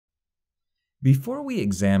Before we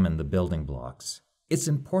examine the building blocks, it's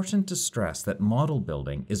important to stress that model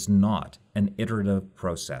building is not an iterative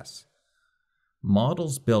process.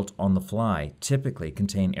 Models built on the fly typically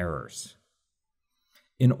contain errors.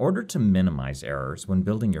 In order to minimize errors when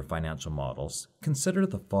building your financial models, consider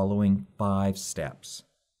the following 5 steps.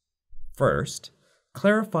 First,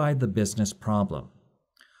 clarify the business problem.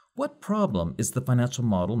 What problem is the financial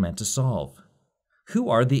model meant to solve? Who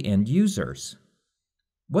are the end users?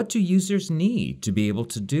 What do users need to be able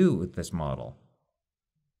to do with this model?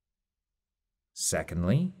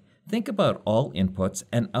 Secondly, think about all inputs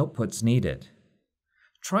and outputs needed.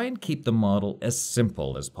 Try and keep the model as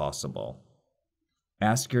simple as possible.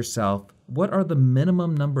 Ask yourself, what are the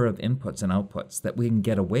minimum number of inputs and outputs that we can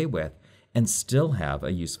get away with and still have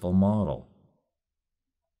a useful model?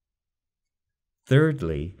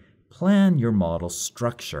 Thirdly, plan your model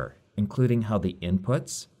structure, including how the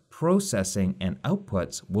inputs, processing, and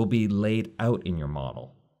outputs will be laid out in your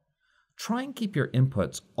model. Try and keep your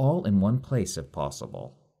inputs all in one place if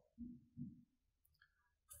possible.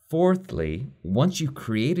 Fourthly, once you've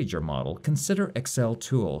created your model, consider Excel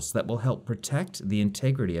tools that will help protect the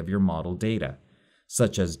integrity of your model data,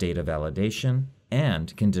 such as data validation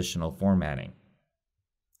and conditional formatting.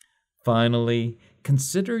 Finally,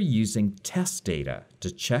 consider using test data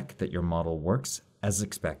to check that your model works as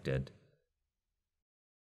expected.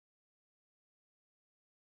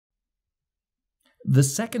 The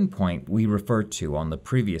second point we referred to on the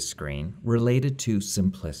previous screen related to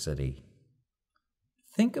simplicity.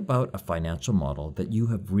 Think about a financial model that you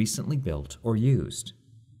have recently built or used.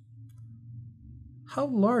 How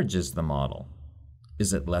large is the model?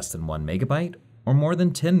 Is it less than 1 megabyte or more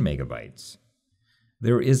than 10 megabytes?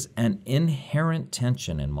 There is an inherent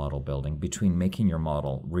tension in model building between making your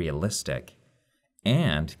model realistic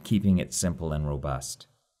and keeping it simple and robust.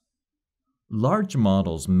 Large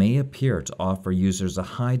models may appear to offer users a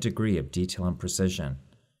high degree of detail and precision,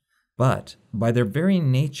 but by their very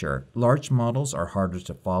nature, large models are harder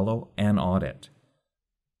to follow and audit.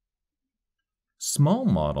 Small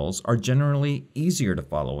models are generally easier to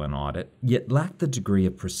follow and audit, yet lack the degree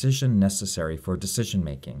of precision necessary for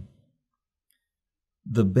decision-making.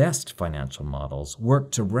 The best financial models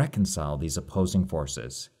work to reconcile these opposing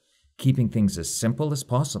forces, keeping things as simple as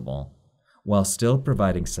possible while still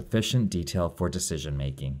providing sufficient detail for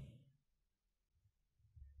decision-making.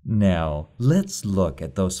 Now, let's look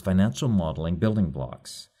at those financial modeling building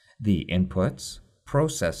blocks, the inputs,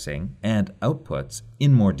 processing, and outputs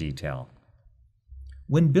in more detail.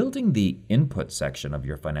 When building the input section of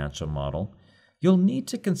your financial model, you'll need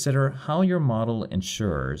to consider how your model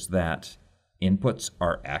ensures that inputs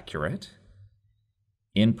are accurate,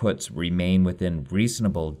 inputs remain within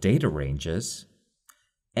reasonable data ranges,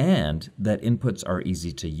 and that inputs are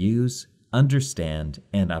easy to use, understand,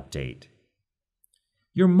 and update.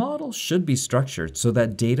 Your model should be structured so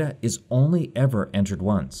that data is only ever entered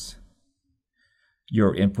once.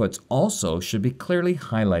 Your inputs also should be clearly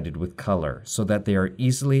highlighted with color so that they are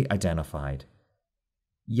easily identified.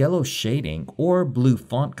 Yellow shading or blue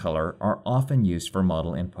font color are often used for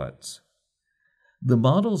model inputs. The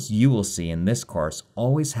models you will see in this course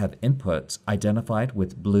always have inputs identified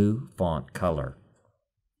with blue font color.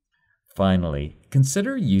 Finally,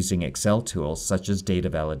 consider using Excel tools such as data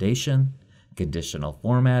validation, conditional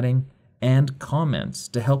formatting, and comments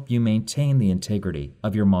to help you maintain the integrity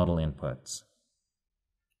of your model inputs.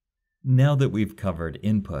 Now that we've covered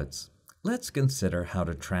inputs, let's consider how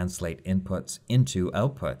to translate inputs into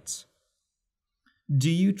outputs. Do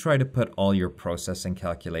you try to put all your processing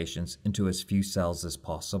calculations into as few cells as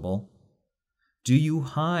possible? Do you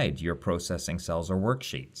hide your processing cells or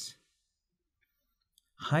worksheets?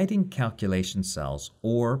 Hiding calculation cells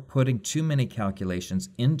or putting too many calculations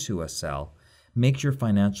into a cell makes your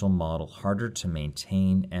financial model harder to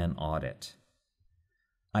maintain and audit.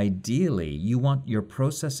 Ideally, you want your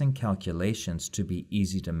processing calculations to be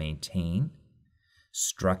easy to maintain,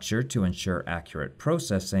 structured to ensure accurate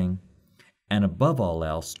processing, and above all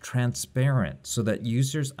else, transparent so that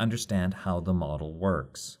users understand how the model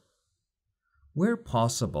works. Where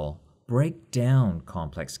possible, break down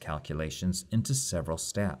complex calculations into several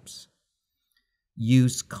steps.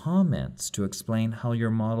 Use comments to explain how your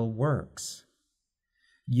model works.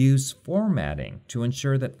 Use formatting to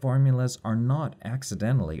ensure that formulas are not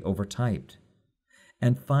accidentally overtyped.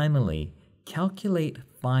 And finally, calculate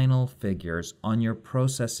final figures on your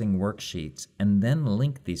processing worksheets and then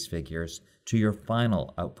link these figures to your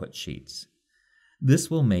final output sheets. This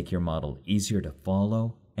will make your model easier to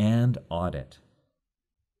follow and audit.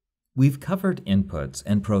 We've covered inputs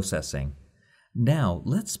and processing. Now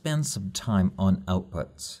let's spend some time on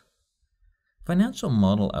outputs. Financial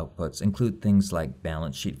model outputs include things like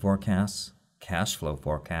balance sheet forecasts, cash flow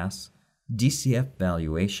forecasts, DCF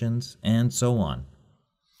valuations, and so on.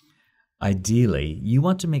 Ideally, you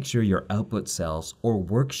want to make sure your output cells or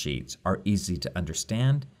worksheets are easy to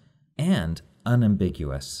understand and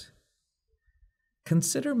unambiguous.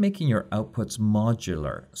 Consider making your outputs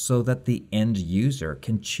modular so that the end user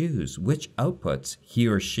can choose which outputs he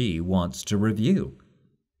or she wants to review.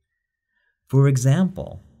 For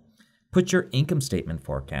example, put your income statement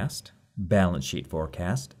forecast, balance sheet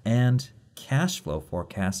forecast, and cash flow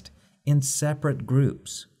forecast in separate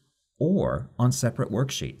groups or on separate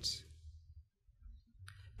worksheets.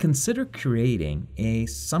 Consider creating a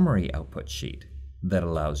summary output sheet that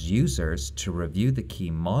allows users to review the key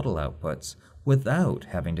model outputs without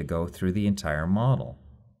having to go through the entire model.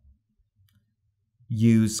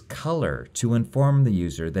 Use color to inform the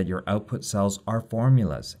user that your output cells are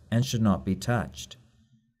formulas and should not be touched.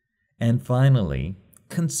 And finally,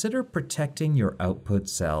 consider protecting your output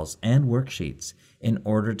cells and worksheets in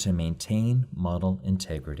order to maintain model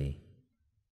integrity.